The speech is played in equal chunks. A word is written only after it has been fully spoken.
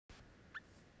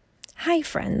Hi,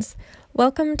 friends.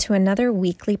 Welcome to another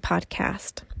weekly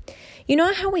podcast. You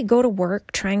know how we go to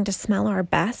work trying to smell our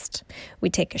best? We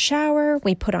take a shower,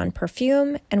 we put on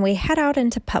perfume, and we head out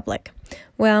into public.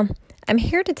 Well, I'm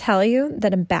here to tell you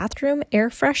that a bathroom air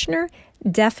freshener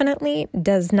definitely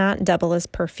does not double as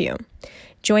perfume.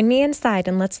 Join me inside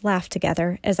and let's laugh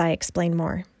together as I explain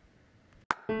more.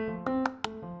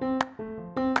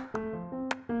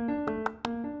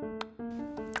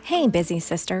 Hey, busy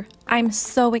sister. I'm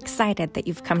so excited that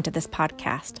you've come to this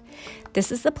podcast. This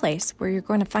is the place where you're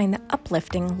going to find the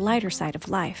uplifting, lighter side of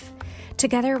life.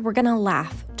 Together, we're going to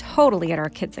laugh totally at our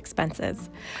kids' expenses.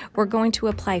 We're going to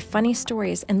apply funny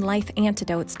stories and life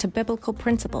antidotes to biblical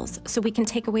principles so we can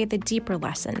take away the deeper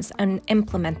lessons and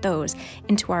implement those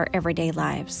into our everyday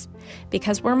lives.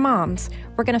 Because we're moms,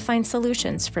 we're going to find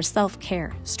solutions for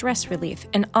self-care, stress relief,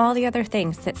 and all the other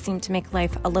things that seem to make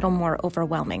life a little more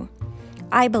overwhelming.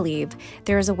 I believe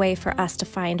there is a way for us to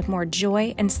find more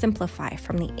joy and simplify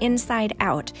from the inside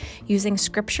out using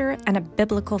scripture and a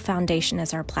biblical foundation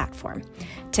as our platform.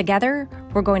 Together,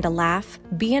 we're going to laugh,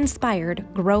 be inspired,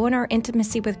 grow in our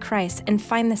intimacy with Christ, and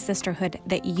find the sisterhood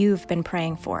that you've been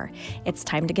praying for. It's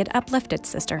time to get uplifted,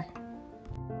 sister.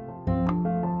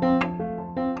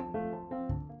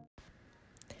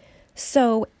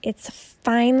 So it's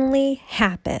finally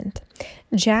happened.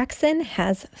 Jackson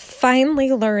has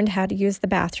finally learned how to use the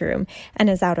bathroom and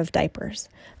is out of diapers.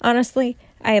 Honestly,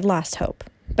 I had lost hope,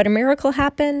 but a miracle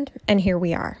happened and here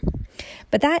we are.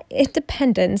 But that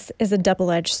independence is a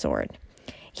double-edged sword.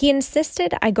 He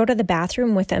insisted I go to the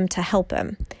bathroom with him to help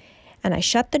him. And I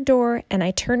shut the door and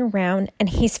I turn around and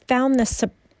he's found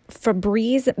the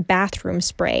Febreze bathroom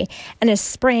spray and is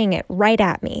spraying it right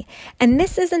at me. And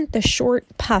this isn't the short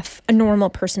puff a normal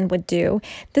person would do.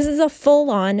 This is a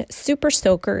full-on super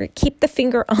soaker, keep the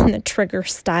finger on the trigger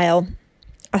style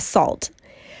assault.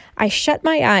 I shut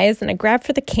my eyes and I grab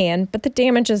for the can, but the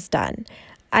damage is done.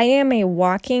 I am a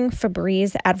walking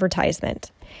Febreze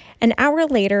advertisement. An hour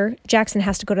later, Jackson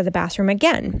has to go to the bathroom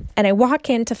again, and I walk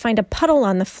in to find a puddle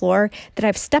on the floor that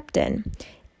I've stepped in.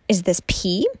 Is this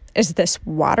pee? Is this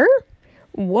water?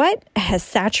 What has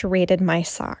saturated my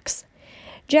socks?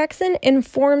 Jackson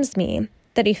informs me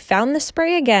that he found the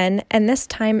spray again and this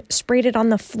time sprayed it on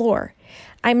the floor.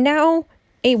 I'm now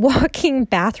a walking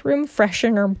bathroom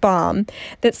freshener bomb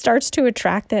that starts to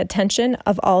attract the attention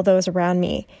of all those around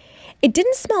me. It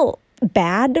didn't smell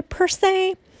bad per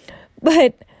se,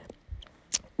 but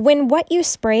when what you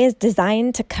spray is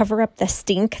designed to cover up the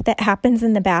stink that happens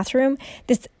in the bathroom,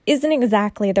 this isn't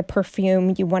exactly the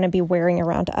perfume you want to be wearing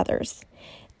around others.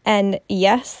 And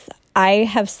yes, I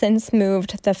have since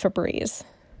moved the Febreze.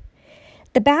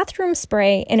 The bathroom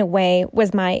spray, in a way,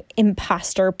 was my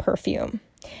imposter perfume.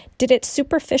 Did it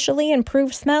superficially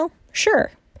improve smell?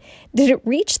 Sure. Did it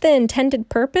reach the intended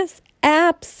purpose?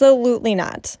 Absolutely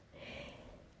not.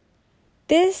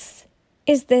 This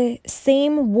is the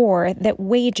same war that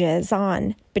wages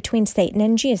on between Satan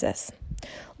and Jesus.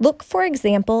 Look, for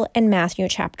example, in Matthew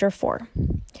chapter 4.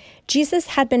 Jesus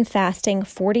had been fasting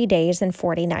 40 days and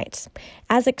 40 nights.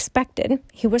 As expected,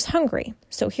 he was hungry.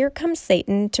 So here comes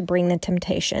Satan to bring the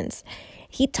temptations.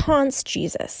 He taunts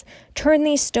Jesus. Turn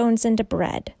these stones into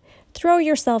bread. Throw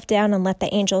yourself down and let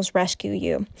the angels rescue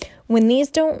you. When these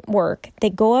don't work,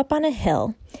 they go up on a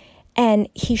hill. And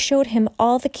he showed him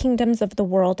all the kingdoms of the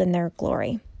world in their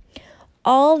glory.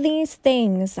 All these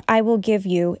things I will give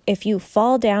you if you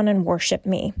fall down and worship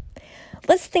me.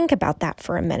 Let's think about that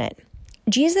for a minute.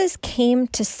 Jesus came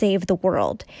to save the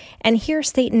world. And here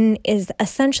Satan is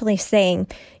essentially saying,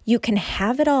 you can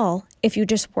have it all if you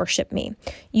just worship me.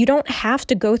 You don't have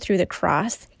to go through the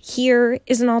cross. Here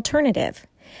is an alternative.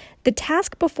 The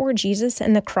task before Jesus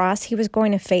and the cross he was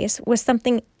going to face was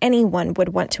something anyone would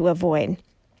want to avoid.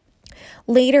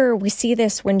 Later, we see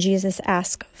this when Jesus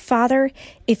asks, Father,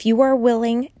 if you are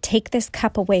willing, take this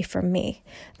cup away from me.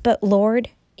 But Lord,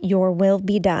 your will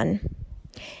be done.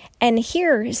 And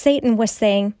here, Satan was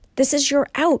saying, this is your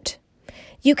out.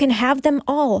 You can have them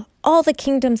all the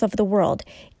kingdoms of the world,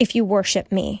 if you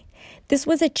worship me. This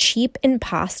was a cheap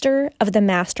imposter of the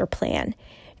master plan.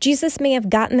 Jesus may have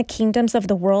gotten the kingdoms of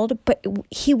the world, but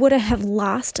he would have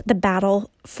lost the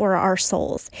battle for our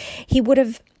souls. He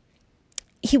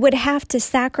would have to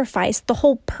sacrifice the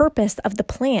whole purpose of the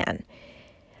plan,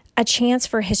 a chance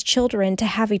for his children to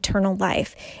have eternal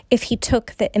life, if he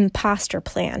took the imposter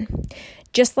plan.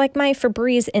 Just like my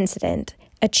Febreze incident,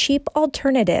 a cheap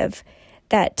alternative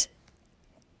that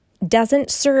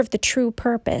doesn't serve the true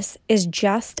purpose is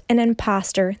just an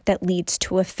imposter that leads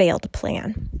to a failed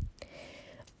plan.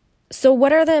 So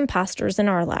what are the imposters in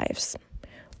our lives?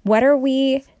 What are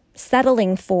we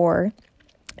settling for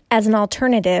as an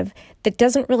alternative that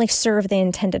doesn't really serve the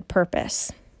intended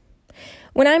purpose.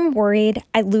 When I'm worried,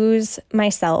 I lose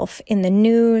myself in the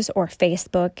news or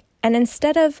Facebook, and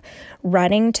instead of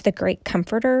running to the great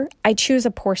comforter, I choose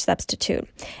a poor substitute.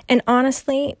 And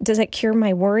honestly, does it cure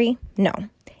my worry? No.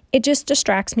 It just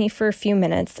distracts me for a few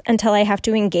minutes until I have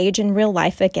to engage in real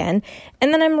life again,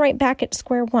 and then I'm right back at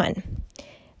square one.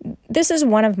 This is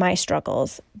one of my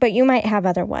struggles, but you might have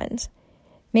other ones.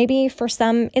 Maybe for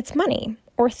some, it's money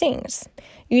or things.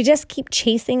 You just keep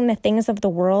chasing the things of the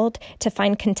world to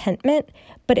find contentment,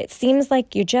 but it seems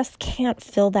like you just can't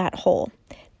fill that hole,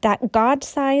 that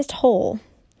God-sized hole.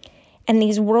 And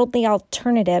these worldly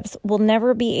alternatives will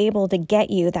never be able to get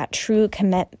you that true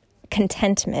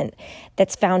contentment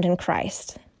that's found in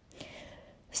Christ.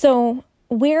 So,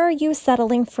 where are you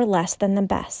settling for less than the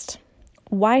best?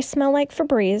 Why smell like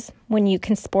Febreze when you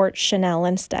can sport Chanel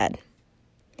instead?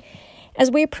 As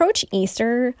we approach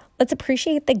Easter, let's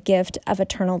appreciate the gift of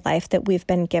eternal life that we've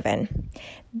been given.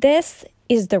 This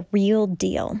is the real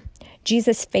deal.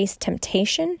 Jesus faced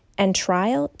temptation and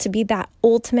trial to be that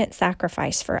ultimate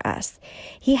sacrifice for us.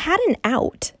 He had an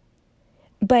out,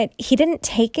 but he didn't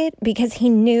take it because he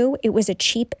knew it was a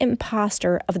cheap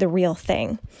imposter of the real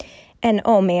thing. And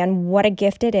oh man, what a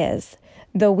gift it is.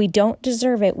 Though we don't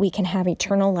deserve it, we can have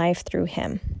eternal life through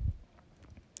him.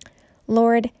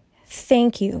 Lord,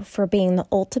 thank you for being the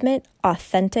ultimate,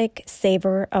 authentic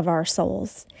saver of our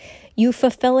souls. You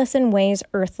fulfill us in ways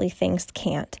earthly things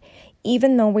can't,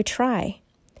 even though we try.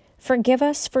 Forgive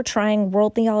us for trying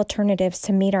worldly alternatives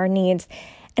to meet our needs,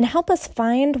 and help us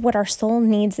find what our soul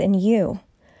needs in you.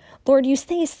 Lord, you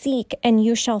say seek and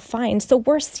you shall find, so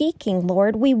we're seeking,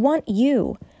 Lord. We want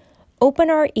you.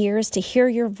 Open our ears to hear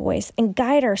your voice and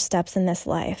guide our steps in this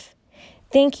life.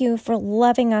 Thank you for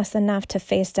loving us enough to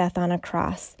face death on a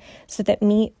cross so that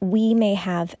we may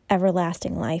have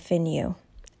everlasting life in you.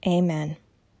 Amen.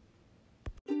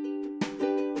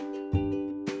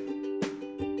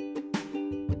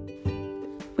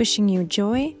 Wishing you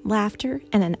joy, laughter,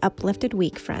 and an uplifted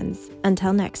week, friends.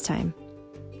 Until next time.